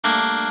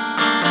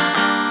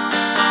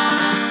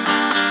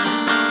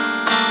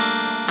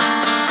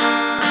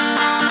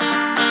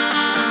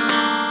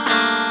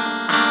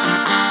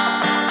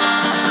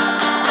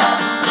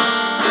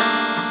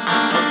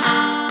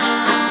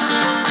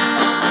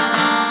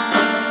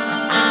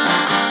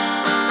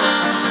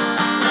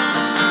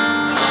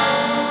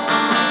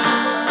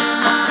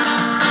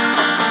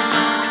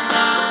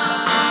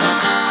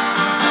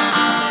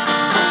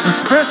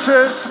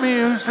Vicious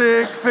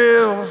music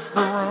fills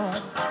the room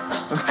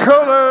with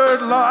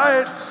colored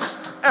lights,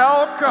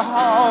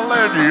 alcohol,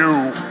 and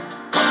you.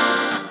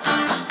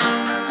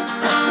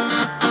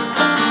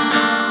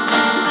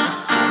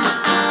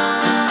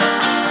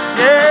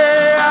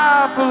 Yeah,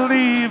 I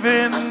believe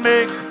in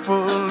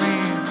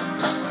make-believe.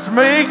 It's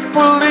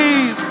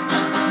make-believe,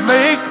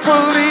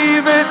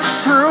 make-believe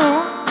it's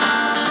true.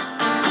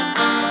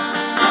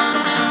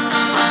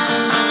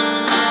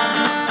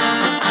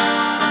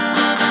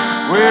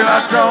 Well,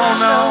 I don't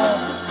know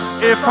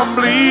if I'm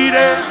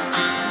bleeding,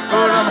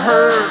 but I'm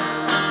hurt.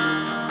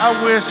 I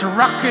wish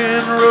rock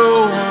and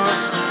roll was.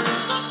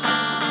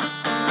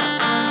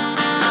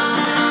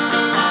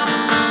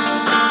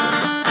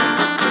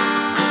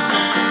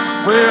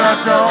 Well, I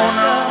don't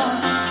know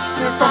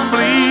if I'm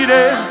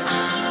bleeding,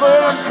 but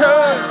I'm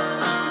cut.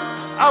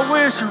 I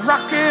wish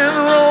rock and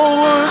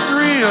roll was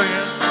real,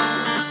 yeah.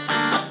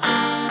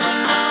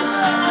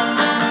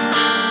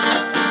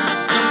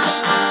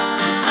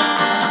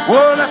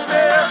 What if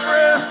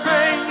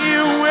everything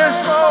you wish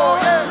for,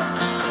 yeah,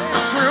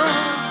 is true?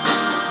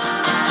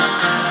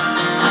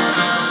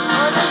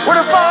 What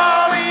if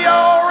all of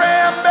your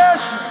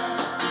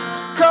ambitions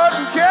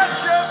couldn't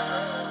catch you?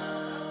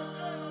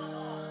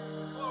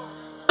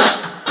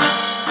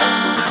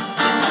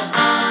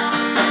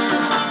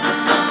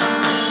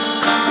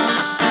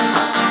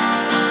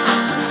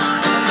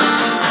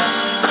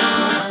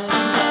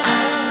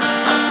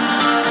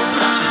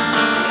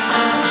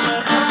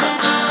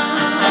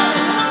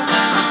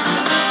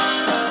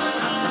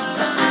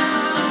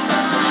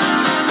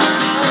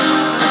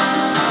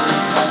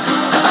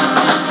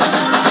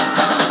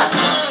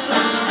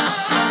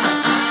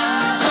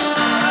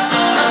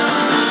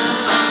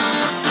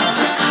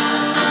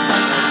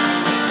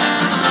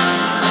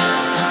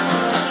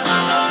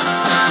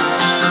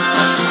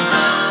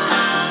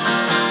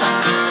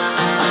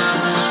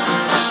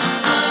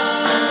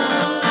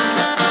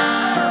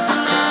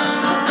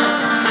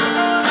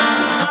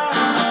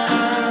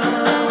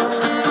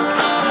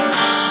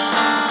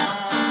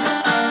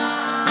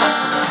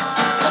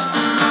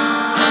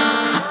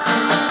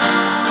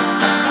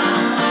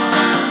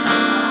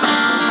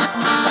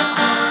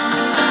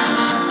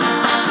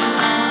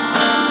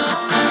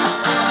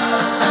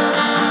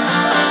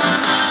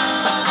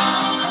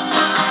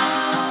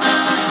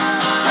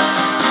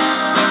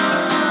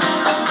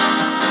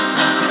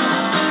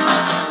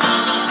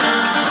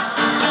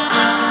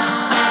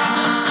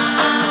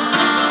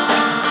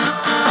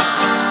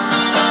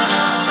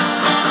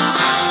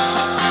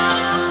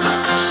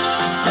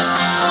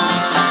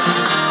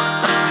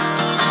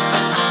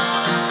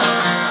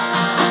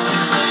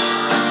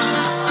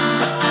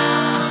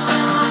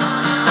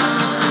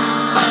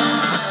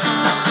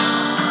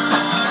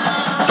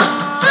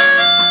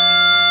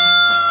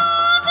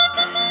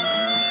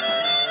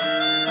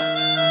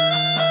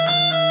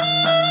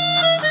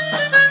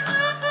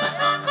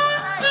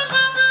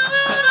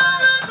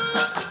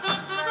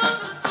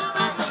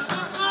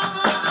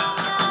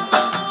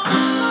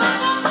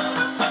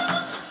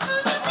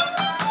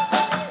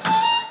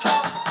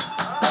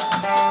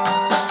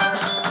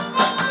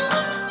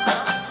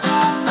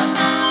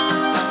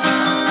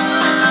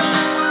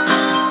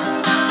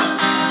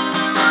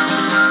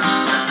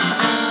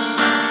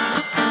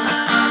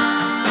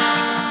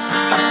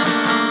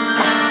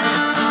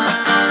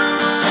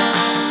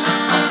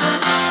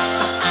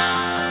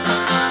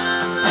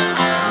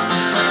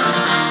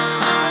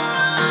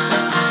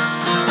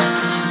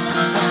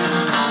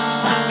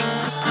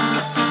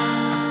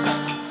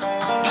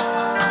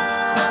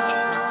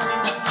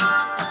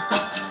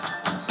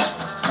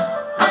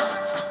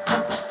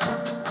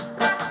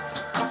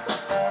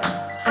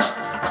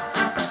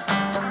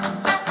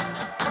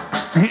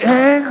 The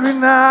angry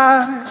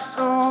night is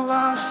all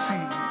I see.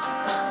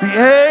 The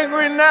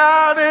angry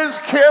night is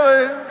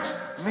killing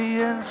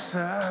me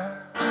inside.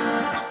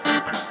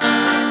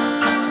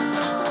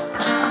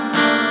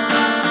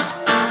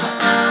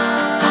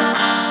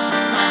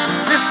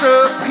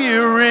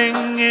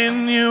 Disappearing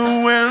in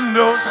your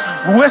windows,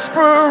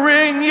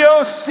 whispering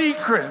your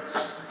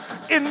secrets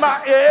in my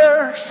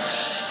ear.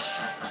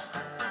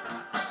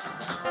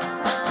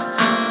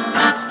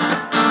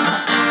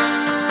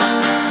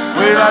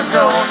 Well, I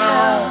don't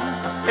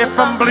know if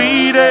I'm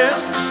bleeding,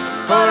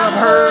 but I'm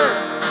hurt.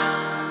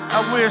 I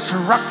wish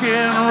rock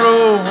and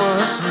roll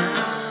was here.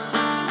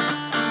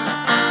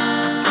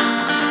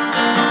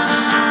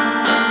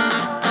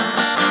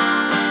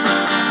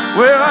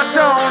 Well, I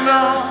don't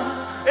know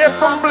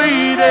if I'm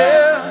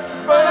bleeding,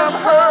 but I'm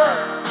hurt.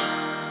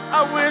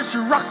 I wish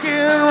rock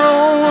and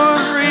roll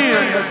was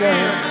real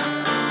again.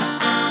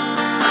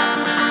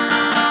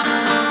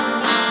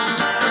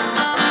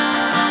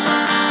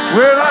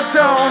 Well, I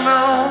don't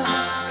know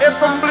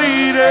if I'm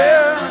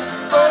bleeding,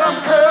 but I'm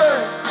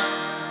cut.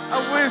 I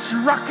wish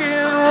rock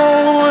and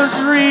roll was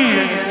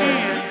real.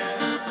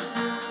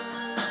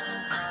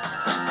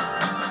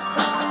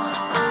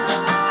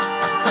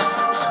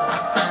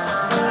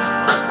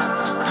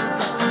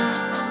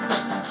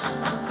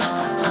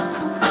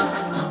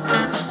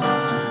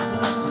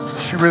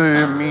 She really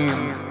didn't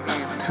mean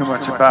too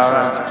much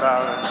about it.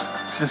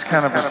 It's just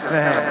kind of a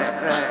thing.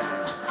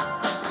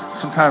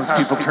 Sometimes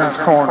people turn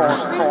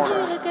corners,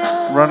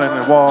 run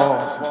into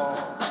walls,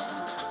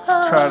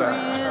 try to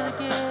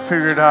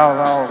figure it out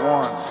all at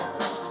once.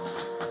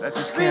 That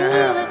just can't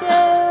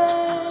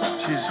happen.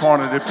 She just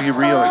wanted to be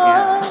real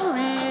again.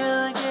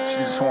 She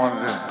just wanted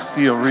to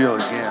feel real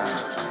again.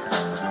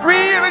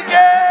 Real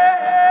again.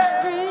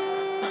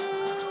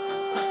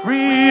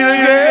 Real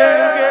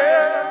again.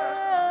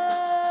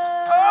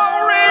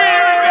 Oh,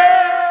 real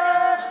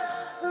again.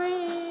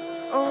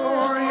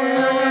 Oh,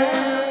 real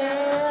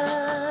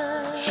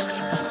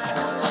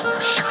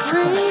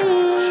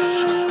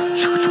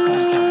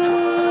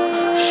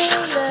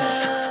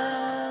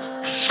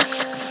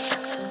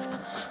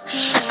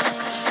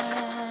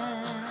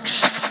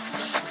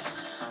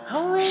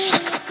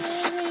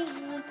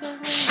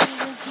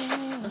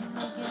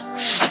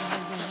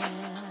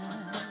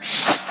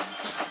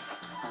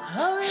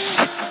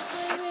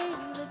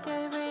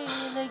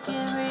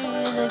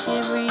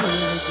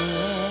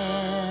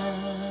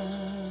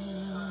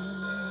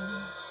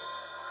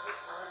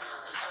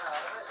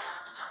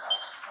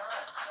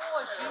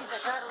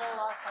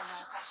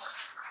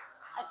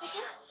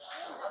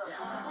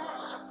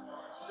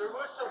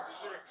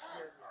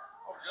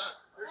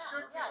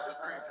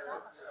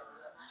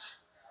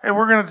Hey,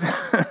 we're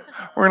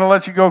gonna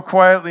let you go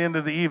quietly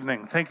into the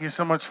evening. Thank you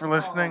so much for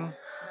listening.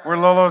 We're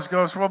Lolo's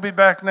Ghosts. We'll be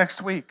back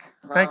next week.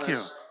 Thank you.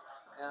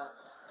 Yeah.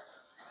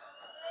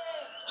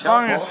 As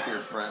long as both your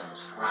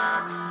friends.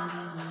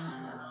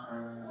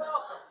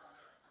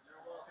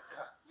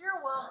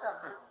 You're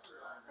welcome.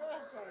 Say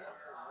it, Jay.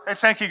 hey,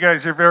 thank you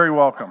guys. You're very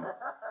welcome.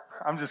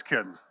 I'm just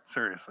kidding.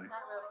 Seriously.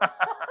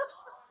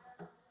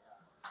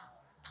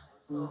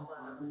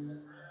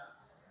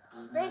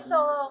 Bass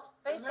solo.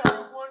 Bass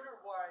solo.